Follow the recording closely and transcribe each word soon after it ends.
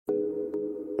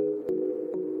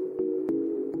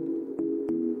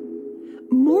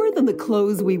than the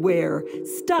clothes we wear,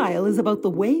 style is about the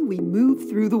way we move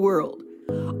through the world.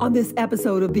 On this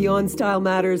episode of Beyond Style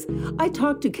Matters, I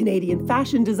talked to Canadian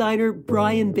fashion designer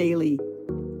Brian Bailey.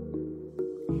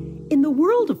 In the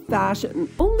world of fashion,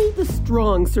 only the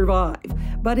strong survive,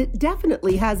 but it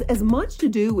definitely has as much to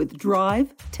do with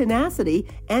drive, tenacity,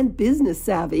 and business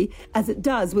savvy as it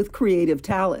does with creative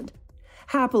talent.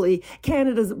 Happily,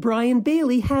 Canada's Brian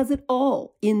Bailey has it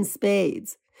all in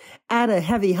spades. Add a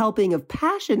heavy helping of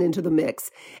passion into the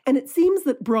mix, and it seems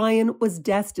that Brian was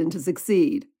destined to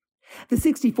succeed. The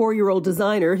 64-year-old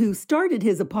designer who started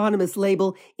his eponymous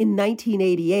label in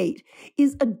 1988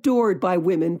 is adored by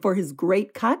women for his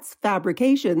great cuts,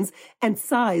 fabrications, and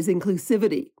size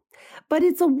inclusivity. But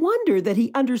it's a wonder that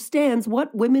he understands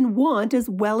what women want as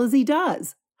well as he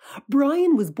does.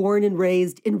 Brian was born and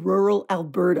raised in rural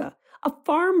Alberta, a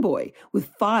farm boy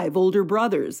with 5 older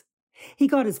brothers. He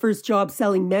got his first job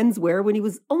selling menswear when he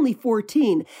was only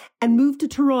 14 and moved to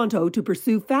Toronto to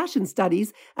pursue fashion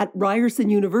studies at Ryerson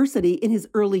University in his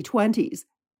early 20s.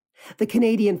 The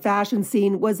Canadian fashion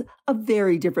scene was a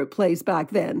very different place back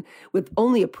then, with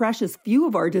only a precious few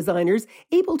of our designers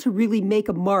able to really make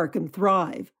a mark and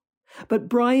thrive. But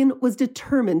Brian was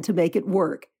determined to make it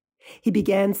work. He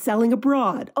began selling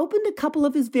abroad, opened a couple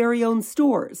of his very own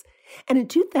stores, and in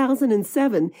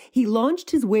 2007, he launched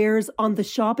his wares on the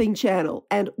Shopping Channel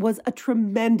and was a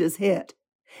tremendous hit.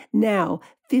 Now,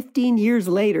 15 years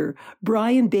later,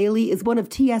 Brian Bailey is one of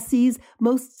TSC's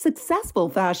most successful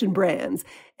fashion brands,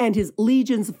 and his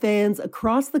legions of fans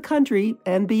across the country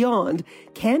and beyond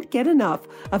can't get enough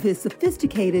of his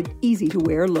sophisticated,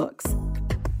 easy-to-wear looks.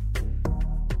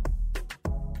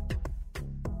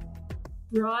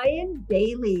 Brian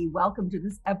Bailey, welcome to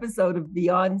this episode of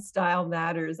Beyond Style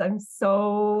Matters. I'm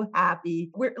so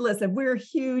happy. We're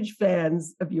huge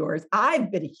fans of yours. I've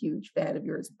been a huge fan of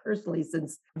yours personally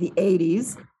since the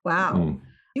 80s. Wow.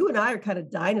 You and I are kind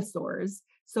of dinosaurs.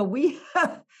 So we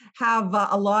have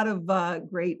a lot of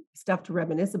great stuff to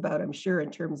reminisce about, I'm sure,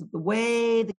 in terms of the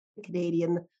way the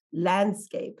Canadian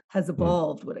landscape has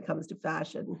evolved when it comes to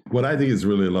fashion. What I think is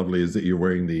really lovely is that you're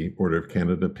wearing the Order of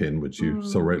Canada pin, which you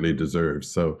so rightly deserve.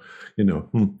 So,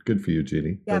 good for you,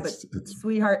 Jeannie. Yeah, but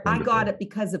sweetheart, wonderful. I got it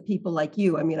because of people like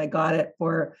you. I mean, I got it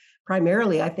for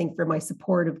primarily, I think, for my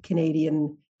support of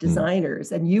Canadian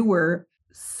designers. And you were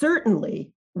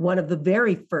certainly one of the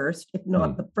very first, if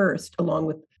not the first, along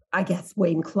with, I guess,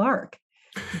 Wayne Clark,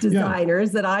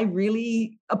 designers that I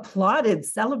really applauded,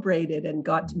 celebrated, and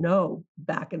got to know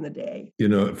back in the day.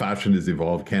 Fashion has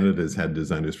evolved. Canada has had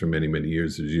designers for many, many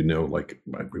years. As you know, like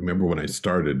I remember when I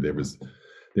started, there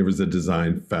was a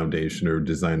design foundation or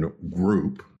design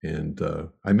group, and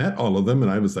I met all of them, and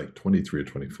I was like 23 or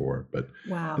 24. But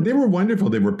wow, and they were wonderful.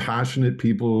 They were passionate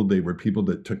people. They were people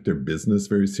that took their business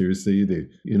very seriously.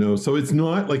 So it's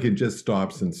not like it just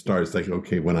stops and starts. Like,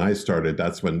 okay, when I started,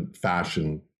 that's when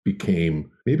fashion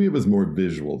became, maybe it was more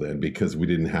visual then because we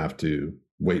didn't have to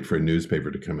wait for a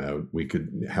newspaper to come out. We could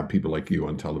have people like you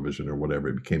on television or whatever.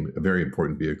 It became a very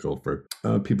important vehicle for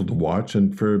people to watch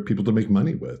and for people to make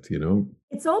money with,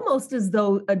 It's almost as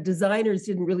though designers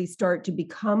didn't really start to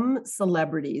become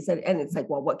celebrities. And it's like,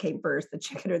 well, what came first, the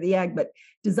chicken or the egg? But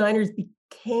designers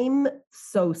became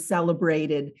so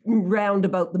celebrated round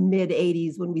about the mid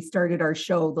 80s when we started our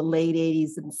show, the late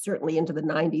 80s, and certainly into the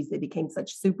 90s, they became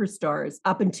such superstars.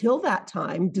 Up until that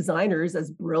time, designers,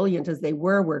 as brilliant as they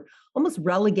were almost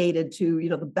relegated to,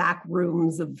 the back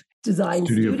rooms of design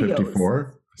Studio studios.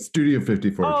 54? Studio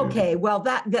 54. Okay, well,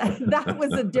 that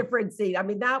was a different scene. I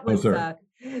mean, that was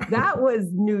that was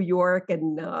New York,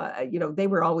 and they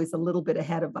were always a little bit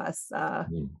ahead of us.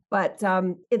 But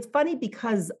it's funny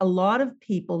because a lot of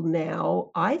people now,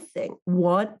 I think,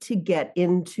 want to get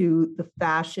into the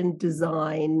fashion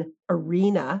design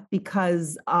arena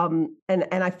because, and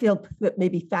I feel that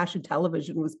maybe fashion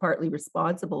television was partly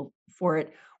responsible for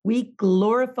it. We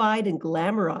glorified and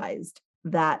glamorized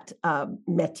that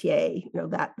métier,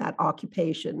 that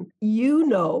occupation.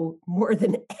 More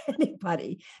than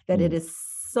anybody that it is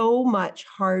so much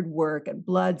hard work and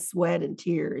blood, sweat, and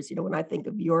tears. When I think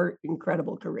of your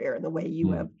incredible career and the way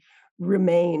you have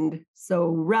remained so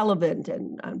relevant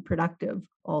and productive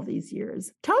all these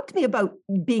years. Talk to me about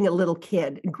being a little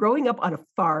kid and growing up on a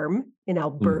farm in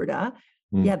Alberta.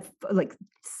 You had like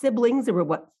siblings. There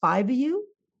were 5 of you?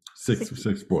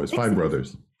 Six boys, 5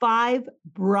 brothers. 5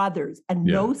 brothers and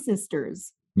no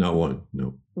sisters. Not one,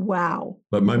 no. Wow.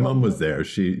 But my mom was there.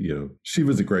 She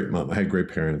was a great mom. I had great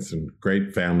parents and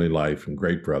great family life and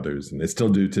great brothers, and they still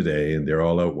do today, and they're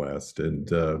all out west. And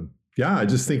Yeah, I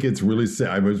just think it's really,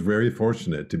 I was very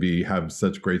fortunate to have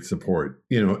such great support.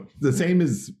 The same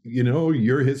as,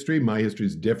 your history, my history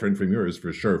is different from yours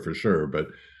for sure. But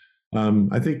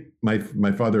I think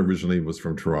my father originally was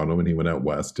from Toronto and he went out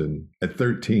west and at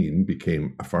 13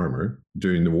 became a farmer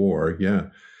during the war. Yeah.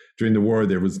 During the war,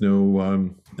 there was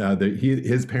no,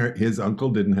 his uncle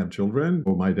didn't have children.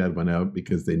 Well, my dad went out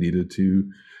because they needed to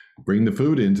bring the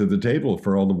food into the table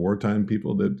for all the wartime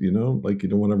people that, like you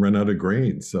don't want to run out of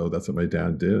grain. So that's what my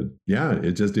dad did. Yeah,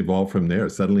 it just evolved from there.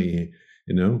 Suddenly,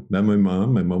 met my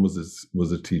mom. My mom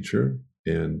was a teacher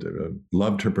and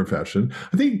loved her profession.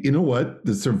 I think, you know what?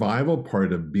 The survival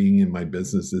part of being in my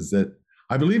business is that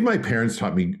I believe my parents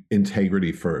taught me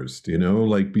integrity first,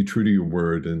 like be true to your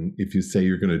word. And if you say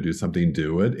you're going to do something,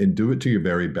 do it and do it to your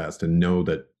very best and know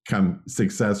that come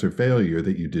success or failure,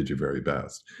 that you did your very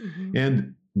best. Mm-hmm.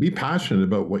 And be passionate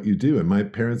about what you do. And my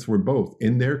parents were both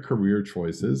in their career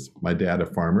choices. My dad, a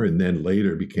farmer, and then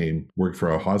later worked for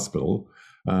a hospital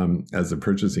as a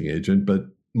purchasing agent. But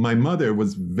my mother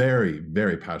was very,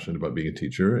 very passionate about being a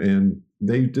teacher, and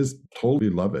they just totally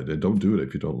love it. And don't do it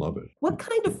if you don't love it. What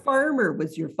kind of farmer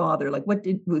was your father? Like,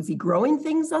 was he growing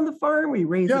things on the farm? Were you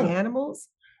raising animals?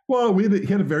 Well, he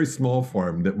had a very small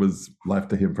farm that was left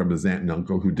to him from his aunt and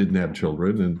uncle who didn't have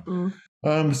children.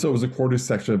 And so it was a quarter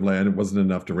section of land. It wasn't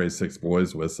enough to raise 6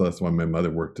 boys with. So that's why my mother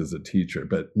worked as a teacher.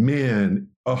 But man,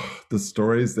 the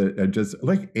stories that I just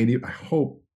I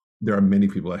hope there are many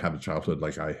people that have a childhood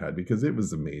like I had, because it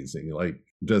was amazing,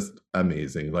 just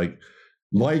amazing. Like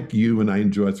you and I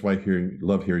enjoy. That's why I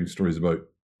love hearing stories about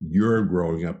your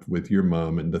growing up with your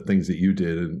mom and the things that you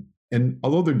did. And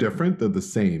although they're different, they're the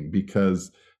same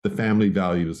because the family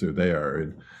values are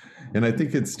there. And I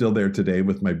think it's still there today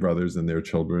with my brothers and their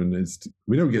children.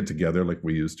 We don't get together like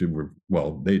we used to.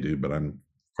 They do, but I'm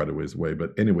quite a ways away.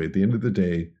 But anyway, at the end of the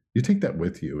day, you take that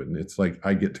with you. And it's like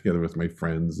I get together with my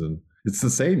friends and it's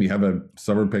the same. You have a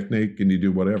summer picnic and you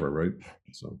do whatever, right?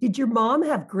 So, did your mom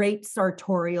have great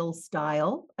sartorial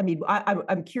style? I mean,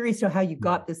 I'm curious to how you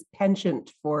got this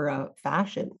penchant for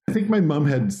fashion. I think my mom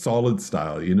had solid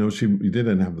style. She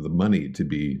didn't have the money to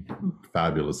be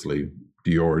fabulously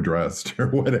Dior dressed or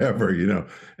whatever,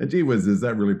 And gee whiz, is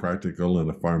that really practical in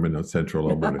a farm in central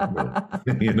Alberta?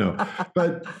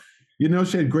 But,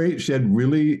 she had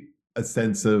really a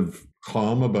sense of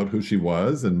calm about who she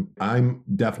was. And I'm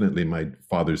definitely my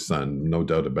father's son, no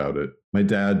doubt about it. My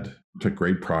dad took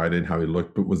great pride in how he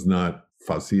looked, but was not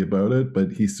fussy about it.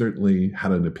 But he certainly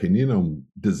had an opinion on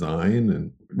design.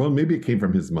 And maybe it came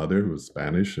from his mother, who was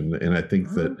Spanish. And I think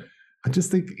that, I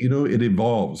just think, it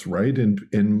evolves, right? And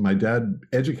my dad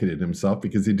educated himself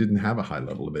because he didn't have a high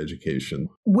level of education.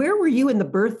 Where were you in the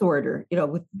birth order,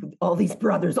 with all these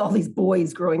brothers, all these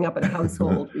boys growing up in a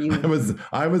household?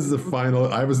 I was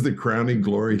the crowning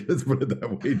glory, let's put it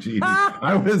that way, Jeannie.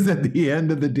 I was at the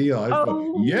end of the deal. I was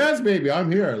going, yes, baby,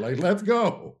 I'm here. Let's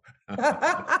go.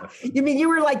 You mean you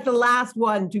were like the last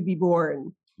one to be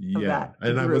born? Yeah,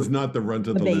 and I was not the runt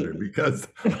of the litter because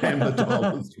I am the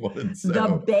tallest one. So.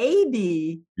 The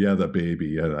baby. Yeah, the baby.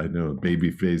 Yeah, I know. Baby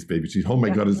face, baby. She's, oh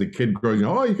my God, as a kid growing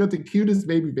up, you got the cutest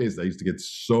baby face. I used to get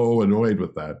so annoyed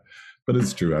with that. But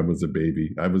it's true. I was a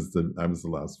baby. I was the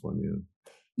last one, yeah.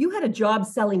 You had a job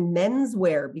selling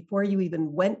menswear before you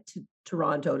even went to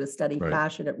Toronto to study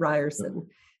fashion at Ryerson.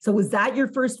 Yeah. So was that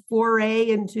your first foray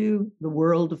into the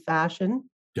world of fashion?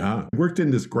 Yeah, I worked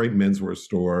in this great menswear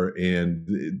store, and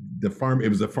it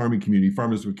was a farming community.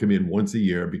 Farmers would come in once a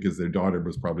year because their daughter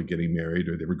was probably getting married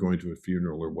or they were going to a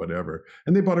funeral or whatever.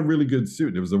 And they bought a really good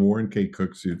suit. It was a Warren K.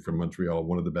 Cook suit from Montreal,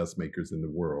 one of the best makers in the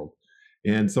world.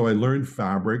 And so I learned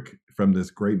fabric from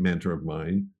this great mentor of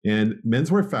mine. And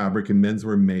menswear fabric and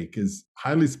menswear make is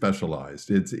highly specialized.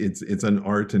 It's an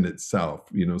art in itself,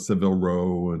 Savile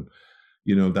Row, and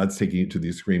that's taking it to the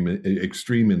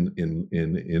extreme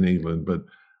in England, but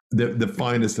the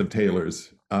finest of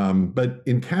tailors. But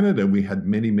in Canada, we had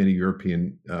many, many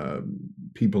European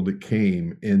people that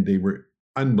came, and they were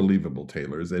unbelievable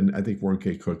tailors. And I think Warren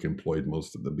K. Cook employed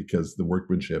most of them because the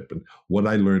workmanship and what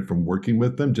I learned from working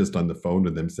with them just on the phone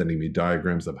and them sending me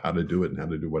diagrams of how to do it and how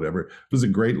to do whatever, it was a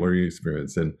great learning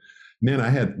experience. And man, I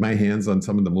had my hands on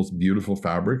some of the most beautiful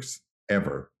fabrics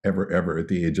ever at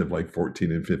the age of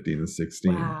 14 and 15 and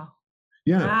 16. Wow.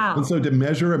 Yeah. Wow. And so to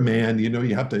measure a man,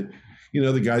 you have to,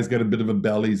 the guy's got a bit of a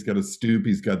belly, he's got a stoop,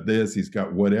 he's got this, he's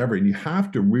got whatever. And you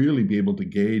have to really be able to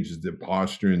gauge the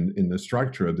posture and the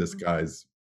structure of this guy's,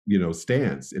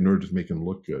 stance in order to make him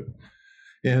look good.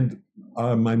 And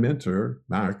my mentor,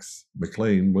 Max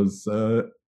McLean, was a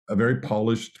very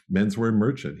polished menswear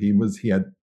merchant. He had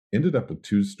ended up with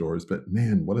 2 stores, but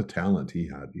man, what a talent he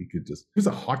had. He was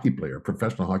a hockey player, a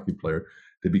professional hockey player.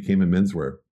 they became a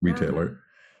menswear retailer.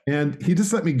 And he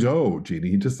just let me go, Jeannie.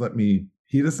 He just let me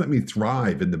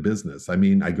thrive in the business. I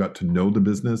mean, I got to know the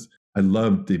business. I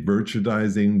loved the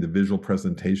merchandising, the visual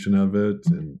presentation of it.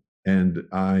 And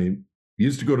I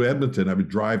used to go to Edmonton. I would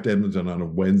drive to Edmonton on a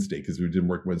Wednesday because we didn't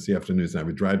work Wednesday afternoons. And I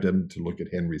would drive to Edmonton to look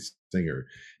at Henry Singer.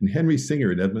 And Henry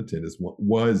Singer in Edmonton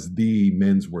was the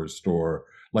menswear store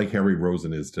like Harry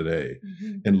Rosen is today.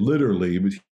 Mm-hmm. And literally it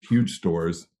was huge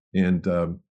stores. And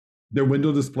their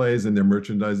window displays and their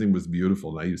merchandising was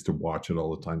beautiful. And I used to watch it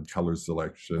all the time, color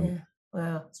selection. Yeah.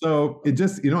 Wow. So it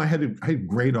just, I had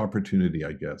great opportunity,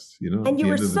 I guess, And you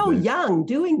were so young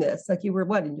doing this. Like you were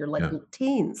what, in your late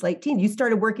teens? You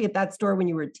started working at that store when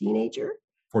you were a teenager?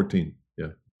 14, yeah.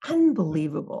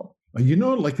 Unbelievable.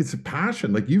 It's a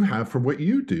passion like you have for what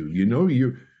you do. You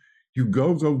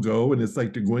go. And it's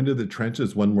like to go into the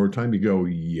trenches one more time. You go,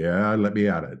 yeah, let me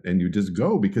at it. And you just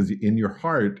go because in your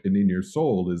heart and in your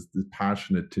soul is the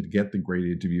passionate to get the great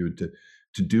interview and to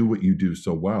do what you do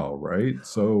so well, right?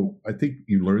 So I think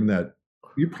you learned that.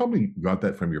 You probably got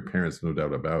that from your parents, no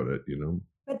doubt about it,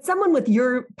 But someone with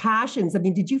your passions, I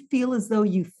mean, did you feel as though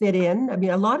you fit in? I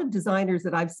mean, a lot of designers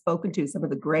that I've spoken to, some of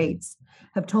the greats,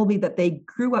 have told me that they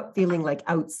grew up feeling like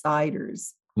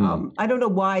outsiders. I don't know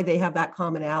why they have that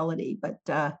commonality, but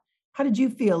how did you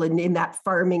feel in that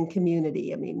farming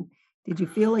community? I mean, did you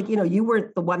feel like, you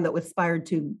weren't the one that was inspired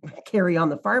to carry on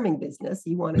the farming business?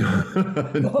 You wanted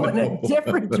to go in a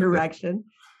different direction.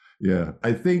 Yeah.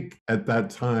 I think at that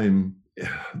time,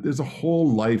 there's a whole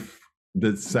life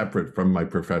that's separate from my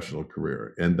professional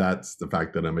career. And that's the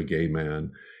fact that I'm a gay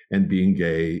man, and being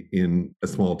gay in a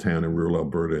small town in rural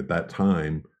Alberta at that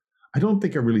time, I don't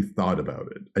think I really thought about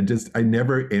it. I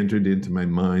never entered into my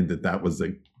mind that was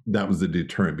a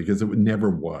deterrent, because it never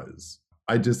was.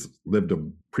 I just lived a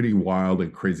pretty wild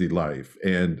and crazy life.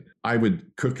 And I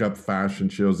would cook up fashion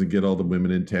shows and get all the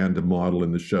women in town to model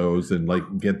in the shows and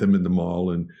get them in the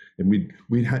mall. And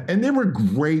they were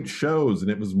great shows,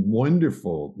 and it was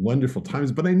wonderful, wonderful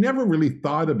times. But I never really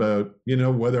thought about,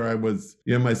 whether I was,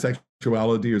 my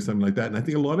sexuality or something like that. And I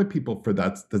think a lot of people for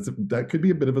that could be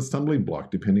a bit of a stumbling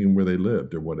block depending on where they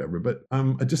lived or whatever. But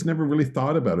I just never really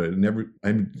thought about it.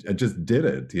 I just did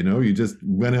it. You just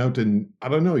went out and I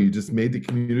don't know, you just made the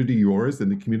community yours,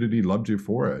 and the community loved you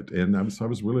for it. And I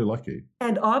was really lucky.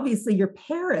 And obviously your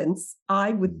parents,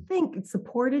 I would think,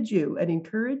 supported you and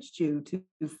encouraged you to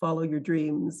follow your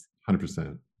dreams.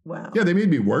 100%. Wow. Yeah, they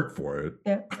made me work for it.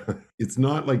 Yeah. It's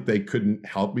not like they couldn't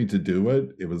help me to do it.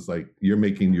 It was like, you're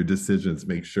making your decisions,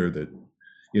 make sure that,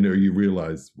 you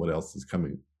realize what else is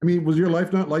coming. I mean, was your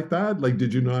life not like that? Like,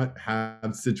 did you not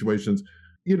have situations,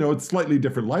 it's slightly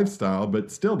different lifestyle, but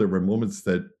still there were moments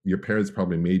that your parents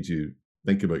probably made you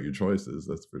think about your choices.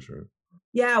 That's for sure.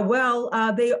 Yeah, well,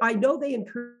 I know they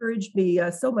encouraged me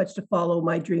so much to follow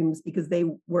my dreams because they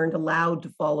weren't allowed to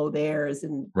follow theirs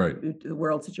and the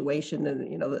world situation,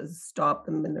 and stop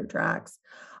them in their tracks.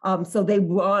 So they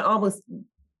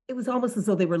it was almost as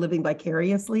though they were living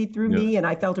vicariously through me, and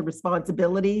I felt a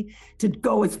responsibility to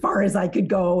go as far as I could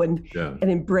go and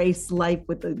embrace life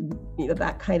with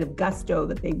that kind of gusto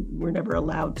that they were never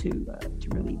allowed to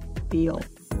really feel.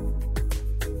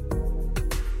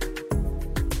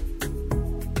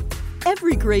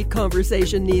 Every great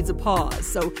conversation needs a pause,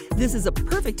 so this is a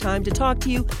perfect time to talk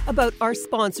to you about our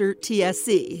sponsor,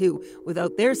 TSC, who,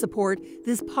 without their support,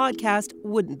 this podcast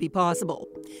wouldn't be possible.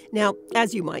 Now,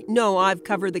 as you might know, I've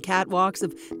covered the catwalks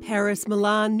of Paris,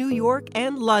 Milan, New York,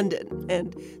 and London.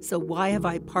 And so why have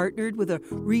I partnered with a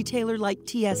retailer like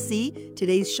TSC,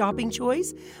 today's shopping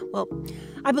choice? Well,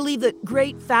 I believe that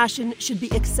great fashion should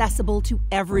be accessible to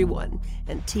everyone,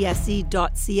 and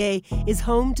TSC.ca is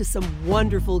home to some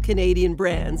wonderful Canadian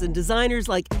brands and designers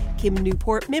like Kim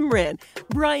Newport Mimran,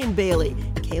 Brian Bailey,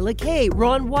 Kayla Kay,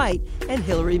 Ron White, and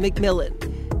Hilary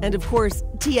McMillan. And of course,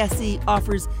 TSC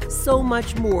offers so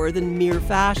much more than mere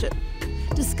fashion.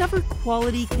 Discover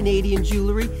quality Canadian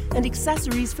jewelry and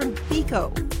accessories from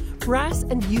Pico, Brass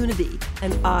and Unity,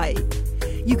 and I.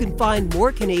 You can find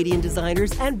more Canadian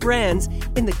designers and brands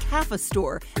in the CAFA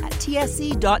store at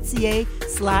tsc.ca/CAFA.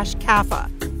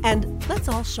 And let's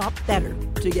all shop better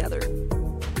together.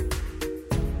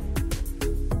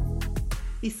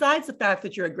 Besides the fact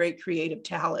that you're a great creative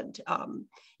talent,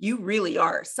 you really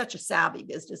are such a savvy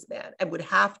businessman and would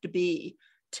have to be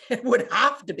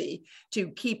to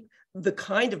keep the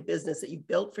kind of business that you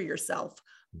built for yourself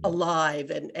alive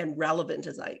and relevant,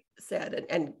 as I said,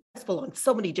 and successful on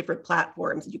so many different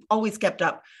platforms. You've always kept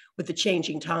up with the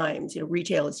changing times.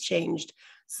 Retail has changed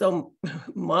so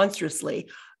monstrously.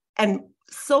 And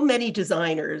so many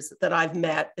designers that I've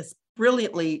met, as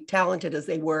brilliantly talented as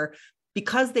they were,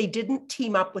 because they didn't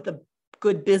team up with a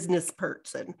good business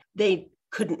person, they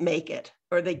couldn't make it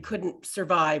or they couldn't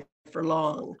survive for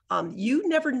long. You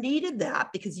never needed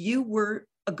that because you were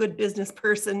a good business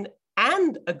person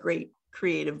and a great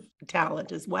creative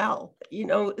talent as well.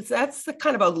 That's the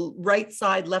kind of a right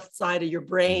side, left side of your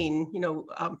brain,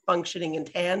 functioning in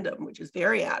tandem, which is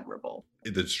very admirable.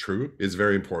 That's true. It's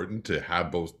very important to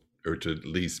have both, or to at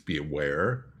least be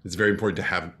aware. It's very important to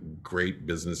have great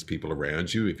business people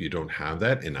around you if you don't have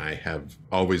that. And I have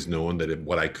always known that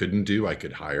what I couldn't do, I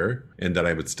could hire, and that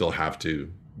I would still have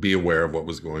to be aware of what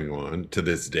was going on to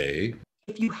this day.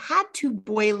 If you had to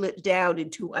boil it down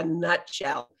into a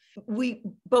nutshell, we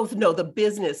both know the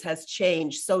business has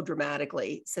changed so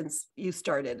dramatically since you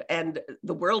started, and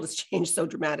the world has changed so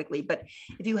dramatically. But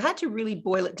if you had to really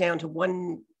boil it down to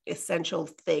one essential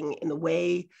thing in the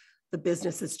way the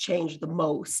business has changed the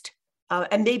most,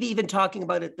 and maybe even talking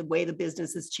about it, the way the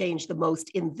business has changed the most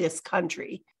in this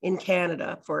country, in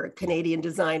Canada, for a Canadian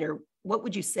designer, what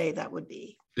would you say that would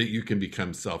be? That you can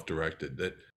become self-directed,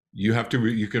 that you have to,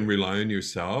 you can rely on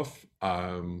yourself.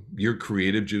 Your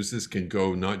creative juices can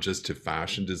go not just to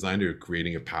fashion design or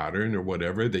creating a pattern or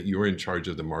whatever, that you're in charge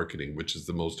of the marketing, which is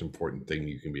the most important thing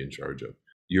you can be in charge of.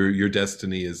 Your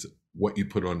destiny is what you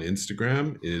put on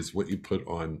Instagram, is what you put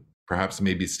on perhaps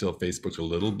maybe still Facebook a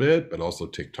little bit, but also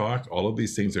TikTok. All of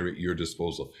these things are at your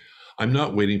disposal. I'm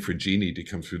not waiting for Jeannie to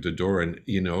come through the door. And,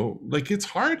 it's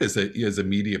hard as a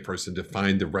media person to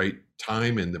find the right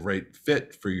time and the right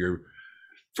fit for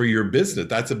your business.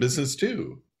 That's a business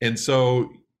too. And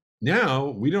so now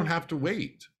we don't have to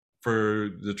wait for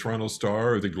the Toronto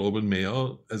Star or the Globe and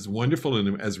Mail. As wonderful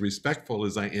and as respectful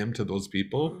as I am to those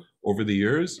people over the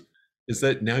years, is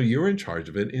that now you're in charge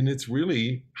of it. And it's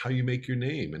really how you make your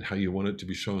name and how you want it to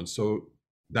be shown. So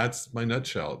that's my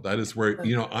nutshell. That is where,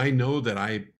 I know that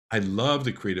I love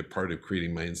the creative part of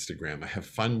creating my Instagram. I have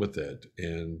fun with it.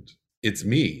 And it's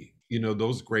me.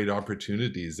 Those great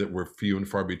opportunities that were few and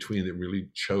far between that really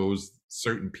chose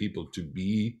certain people to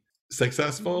be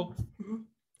successful,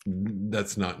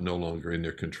 that's no longer in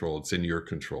their control. It's in your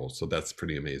control. So that's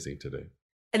pretty amazing today.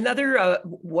 Another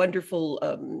wonderful,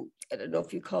 I don't know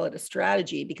if you call it a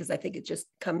strategy, because I think it just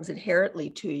comes inherently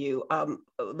to you,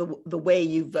 the way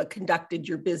you've conducted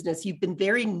your business. You've been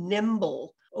very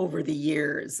nimble over the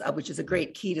years, which is a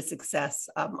great key to success.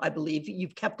 I believe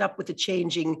you've kept up with the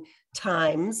changing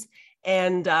times,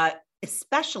 and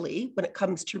especially when it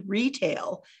comes to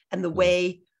retail and the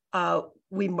way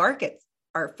we market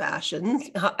our fashions.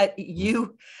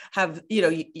 You have,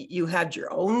 you had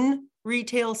your own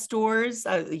retail stores.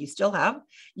 You still have.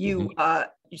 You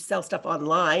sell stuff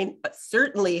online, but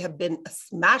certainly have been a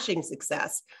smashing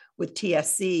success with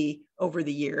TSC over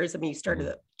the years. I mean, you started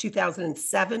in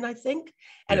 2007, I think,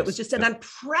 and it was just an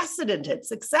unprecedented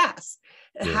success.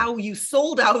 How you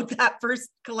sold out that first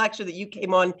collection that you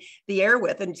came on the air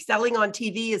with, and selling on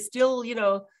TV is still,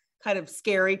 kind of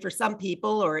scary for some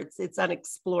people, or it's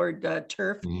unexplored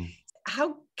turf.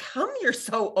 How come you're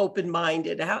so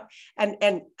open-minded?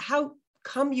 How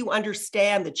come you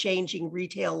understand the changing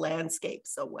retail landscape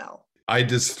so well? I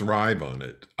just thrive on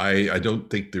it. I don't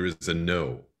think there is a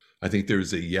no. I think there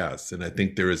is a yes. And I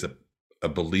think there is a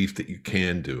belief that you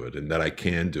can do it and that I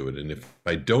can do it. And if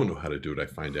I don't know how to do it, I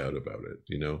find out about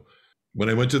it. When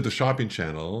I went to the Shopping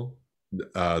Channel,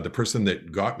 the person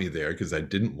that got me there, because I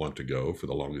didn't want to go for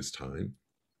the longest time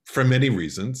for many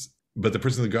reasons, but the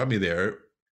person that got me there,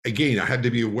 again, I had to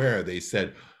be aware. They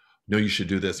said, no, you should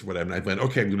do this, whatever. And I went,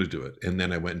 okay, I'm going to do it. And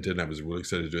then I went and did it. And I was really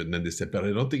excited to do it. And then they said, but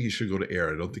I don't think you should go to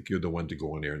air. I don't think you're the one to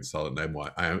go on air and sell it.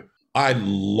 And I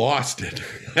lost it.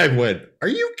 I went, are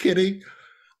you kidding?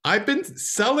 I've been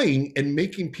selling and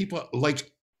making people,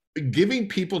 giving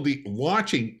people the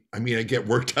watching. I mean, I get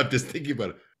worked up just thinking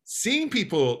about it. Seeing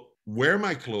people wear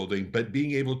my clothing, but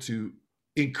being able to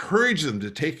encourage them to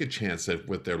take a chance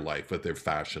with their life, with their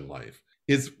fashion life,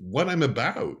 is what I'm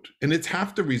about. And it's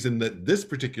half the reason that this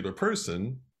particular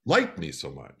person liked me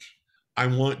so much. I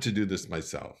want to do this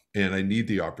myself, and I need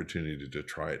the opportunity to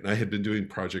try it. And I had been doing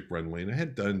Project Runway, and I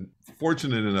had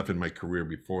fortunate enough in my career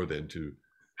before then to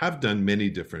have done many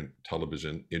different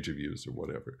television interviews or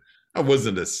whatever. I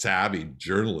wasn't a savvy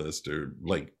journalist or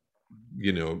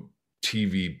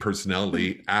TV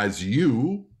personality as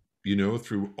you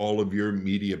through all of your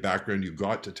media background, you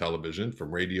got to television,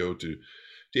 from radio to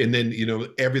and then,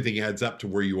 everything adds up to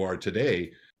where you are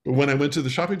today. But when I went to the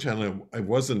Shopping Channel, I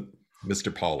wasn't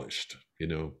Mr. Polished.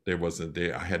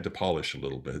 I had to polish a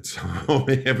little bit. So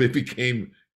it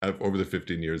became, over the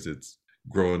 15 years, it's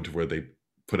grown to where they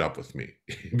put up with me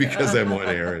because I'm on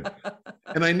air.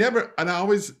 And I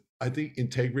always I think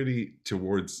integrity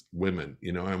towards women,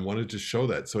 I wanted to show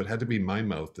that. So it had to be my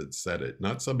mouth that said it,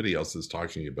 not somebody else's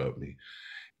talking about me.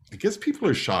 I guess people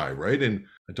are shy, right? And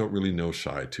I don't really know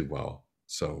shy too well.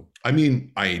 So, I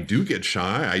mean, I do get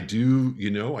shy. I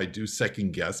do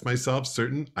second guess myself.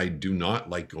 I do not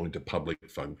like going to public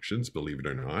functions, believe it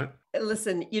or not.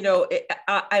 Listen,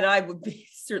 and I would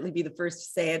certainly be the first to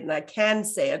say it, and I can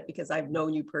say it because I've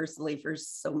known you personally for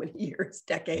so many years,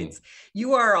 decades.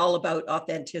 You are all about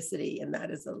authenticity, and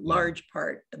that is a large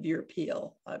part of your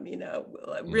appeal.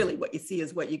 Really what you see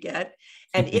is what you get.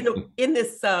 And in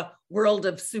this world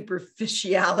of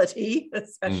superficiality,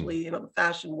 especially, the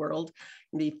fashion world,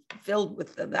 can be filled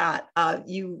with that.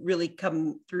 You really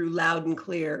come through loud and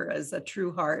clear as a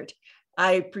true heart.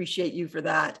 I appreciate you for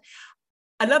that.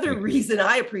 Another reason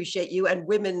I appreciate you and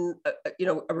women,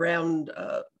 around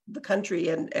the country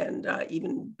and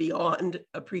even beyond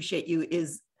appreciate you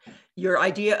is your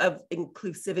idea of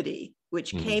inclusivity,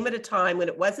 which came at a time when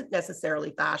it wasn't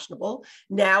necessarily fashionable.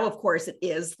 Now, of course, it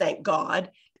is, thank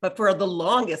God. But for the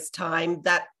longest time,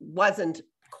 that wasn't,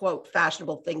 quote,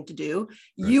 fashionable thing to do.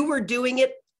 Right. You were doing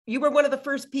it. You were one of the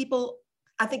first people,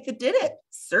 I think, that did it,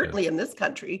 certainly in this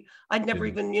country. I'd never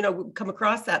even, come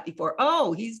across that before.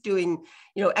 Oh, he's doing,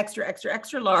 extra, extra,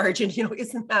 extra large. And,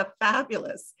 isn't that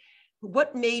fabulous?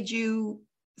 What made you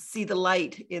see the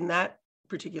light in that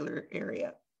particular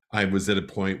area? I was at a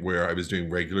point where I was doing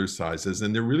regular sizes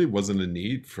and there really wasn't a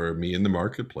need for me in the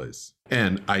marketplace.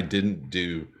 And I didn't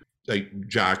do like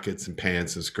jackets and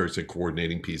pants and skirts and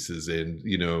coordinating pieces and,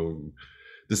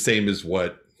 the same as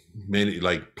what many,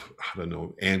 like, I don't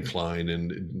know, Anne Klein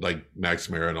and like Max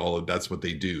Mara and all of that's what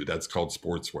they do. That's called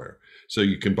sportswear. So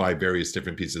you can buy various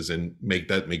different pieces and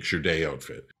makes your day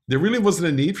outfit. There really wasn't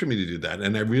a need for me to do that.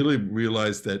 And I really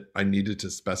realized that I needed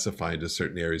to specify into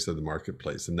certain areas of the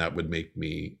marketplace, and that would make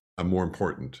me more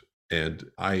important. And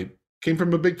I came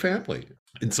from a big family.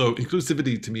 And so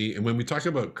inclusivity to me, and when we talk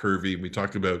about curvy, we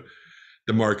talk about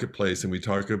the marketplace and we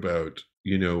talk about,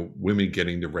 women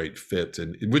getting the right fit,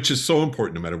 and which is so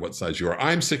important no matter what size you are.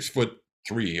 I'm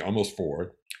 6'3", almost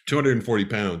 4, 240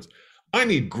 pounds. I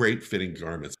need great fitting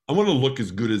garments. I want to look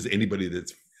as good as anybody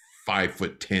that's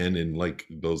 5'10" and like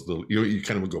those little, you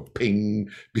kind of go ping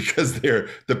because they're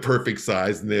the perfect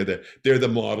size and they're the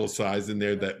model size and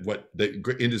they're what the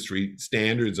industry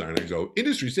standards are. And I go,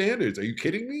 industry standards? Are you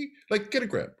kidding me? Like, get a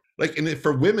grip. Like, and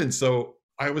for women, so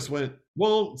I always went,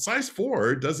 well, size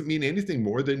 4 doesn't mean anything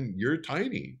more than you're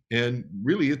tiny. And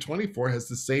really a 24 has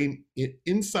the same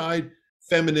inside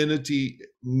femininity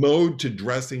mode to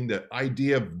dressing. The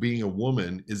idea of being a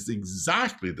woman is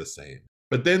exactly the same.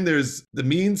 But then there's the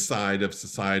mean side of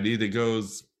society that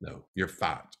goes, no, you're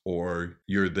fat or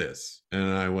you're this. And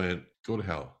I went, go to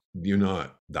hell. You're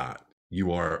not that.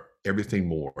 You are everything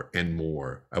more and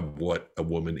more of what a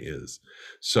woman is.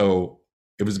 So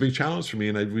it was a big challenge for me,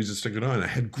 and we just took it on. I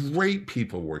had great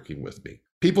people working with me.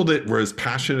 People that were as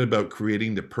passionate about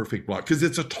creating the perfect block, because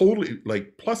it's a totally,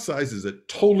 like, plus size is a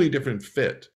totally different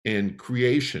fit and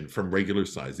creation from regular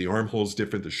size. The armhole's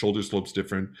different, the shoulder slope's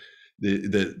different.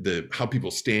 The how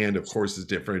people stand, of course, is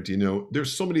different.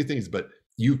 There's so many things, but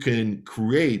you can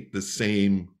create the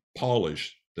same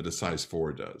polish that a size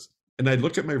 4 does. And I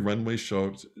look at my runway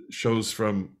shows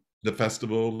from the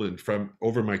festival and from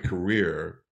over my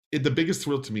career. The biggest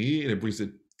thrill to me, and it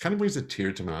kind of brings a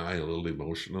tear to my eye, a little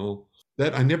emotional,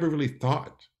 that I never really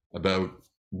thought about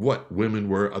what women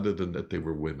were other than that they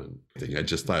were women. I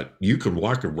just thought, you can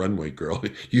walk a runway, girl.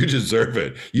 You deserve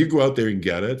it. You go out there and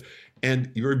get it. And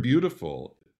you're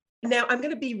beautiful. Now, I'm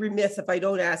going to be remiss if I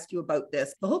don't ask you about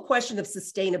this. The whole question of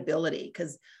sustainability,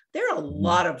 because there are a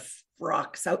lot of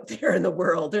frocks out there in the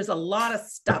world. There's a lot of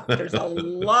stuff. There's a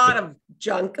lot of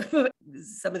junk.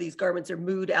 Some of these garments are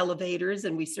mood elevators,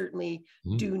 and we certainly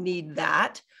do need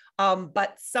that.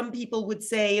 But some people would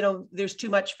say, there's too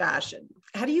much fashion.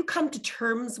 How do you come to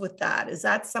terms with that? Is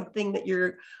that something that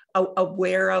you're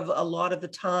aware of a lot of the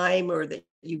time, or that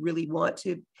you really want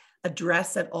to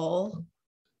address at all?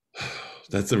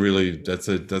 That's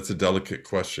a delicate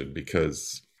question,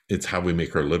 because it's how we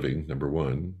make our living, number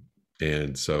one.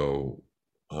 And so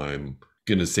I'm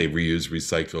going to say reuse,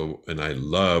 recycle. And I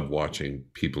love watching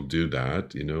people do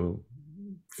that.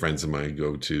 Friends of mine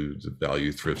go to the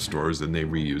value thrift stores and they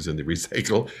reuse and they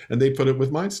recycle and they put it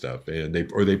with my stuff, and they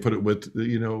put it with,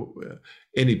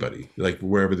 anybody, like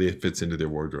wherever it fits into their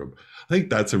wardrobe. I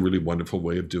think that's a really wonderful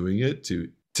way of doing it.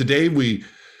 Today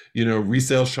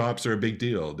resale shops are a big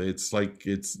deal.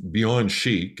 It's beyond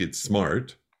chic. It's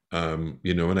smart. And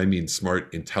I mean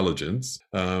smart intelligence,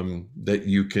 that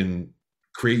you can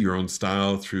create your own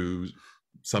style through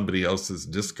somebody else's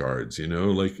discards,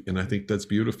 and I think that's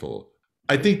beautiful.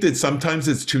 I think that sometimes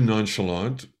it's too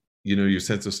nonchalant, your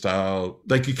sense of style.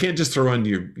 Like you can't just throw on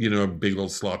your, a big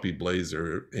old sloppy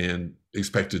blazer and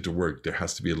expect it to work. There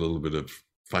has to be a little bit of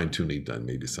fine tuning done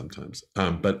maybe sometimes.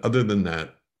 But other than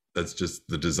that, that's just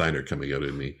the designer coming out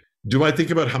in me. Do I think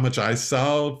about how much I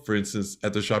sell? For instance,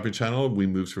 at the Shopping Channel, we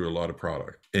move through a lot of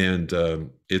product and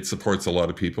it supports a lot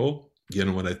of people.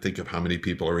 When I think of how many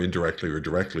people are indirectly or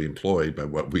directly employed by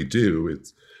what we do,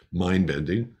 it's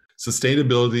mind-bending.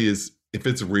 Sustainability is, if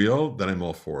it's real, then I'm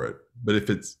all for it. But if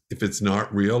it's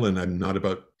not real, and I'm not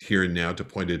about here and now to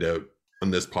point it out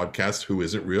on this podcast who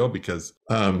isn't real, because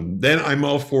then I'm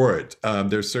all for it.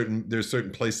 There's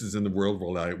certain places in the world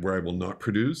where I will not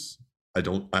produce.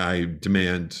 I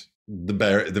demand the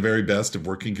very best of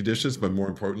working conditions, but more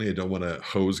importantly, I don't want a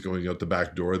hose going out the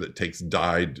back door that takes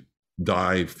dye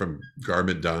from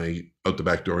garment dyeing out the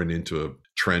back door and into a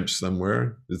trench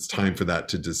somewhere. It's time for that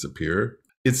to disappear.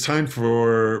 It's time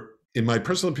for, in my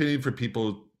personal opinion, for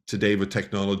people today with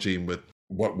technology and with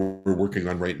what we're working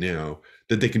on right now,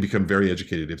 that they can become very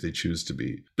educated if they choose to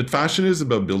be. But fashion is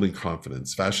about building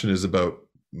confidence. Fashion is about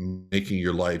making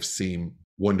your life seem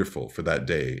wonderful for that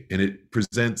day. And it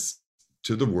presents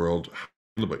to the world how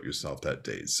you feel about yourself that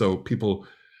day. So people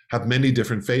have many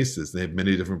different faces. They have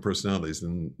many different personalities,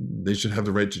 and they should have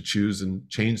the right to choose and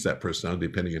change that personality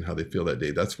depending on how they feel that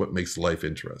day. That's what makes life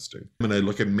interesting. When I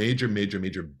look at major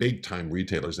big time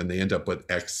retailers and they end up with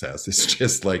excess, it's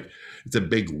just like, it's a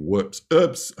big whoops.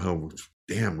 Oops. Oh,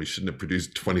 damn, we shouldn't have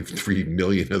produced 23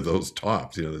 million of those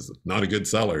tops. This is not a good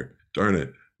seller. Darn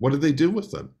it. What do they do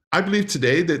with them? I believe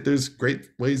today that there's great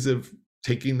ways of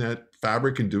taking that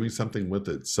fabric and doing something with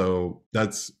it. So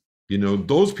that's,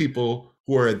 those people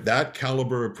who are at that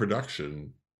caliber of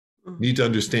production need to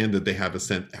understand that they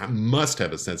must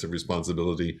have a sense of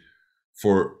responsibility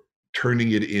for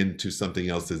turning it into something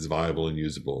else that's viable and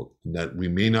usable. And that we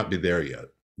may not be there yet,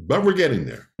 but we're getting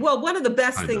there. Well, one of the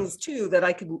best things too that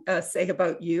I can say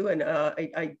about you, and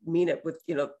I mean it with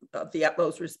the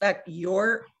utmost respect,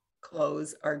 your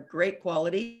clothes are great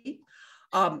quality,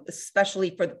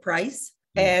 especially for the price,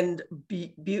 and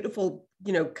beautiful,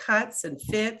 cuts and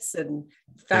fits and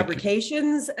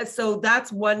fabrications. So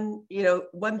that's one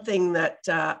thing that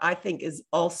I think is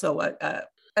also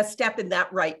a step in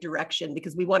that right direction,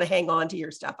 because we want to hang on to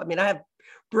your stuff. I mean, I have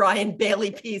Brian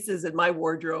Bailey pieces in my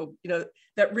wardrobe,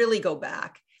 that really go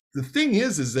back. The thing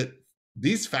is that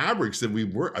these fabrics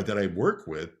that I work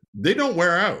with, they don't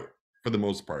wear out for the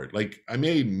most part. Like I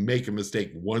may make a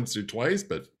mistake once or twice,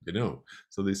 but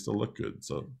so they still look good.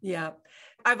 So yeah.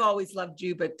 I've always loved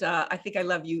you, but I think I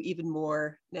love you even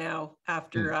more now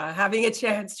after having a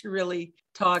chance to really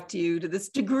talk to you to this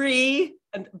degree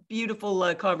and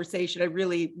beautiful conversation. I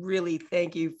really, really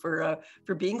thank you for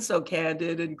being so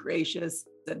candid and gracious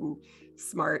and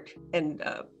smart and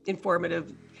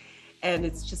informative. And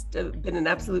it's just been an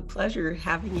absolute pleasure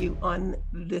having you on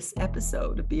this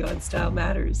episode of Beyond Style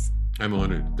Matters. I'm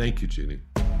honored. Thank you, Jeannie.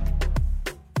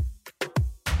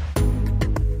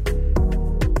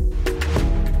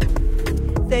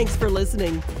 Thanks for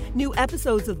listening. New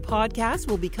episodes of the podcast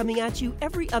will be coming at you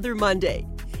every other Monday.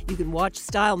 You can watch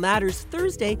Style Matters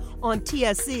Thursday on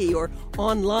TSC or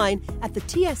online at the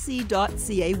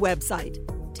tsc.ca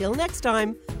website. Till next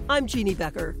time, I'm Jeannie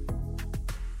Becker.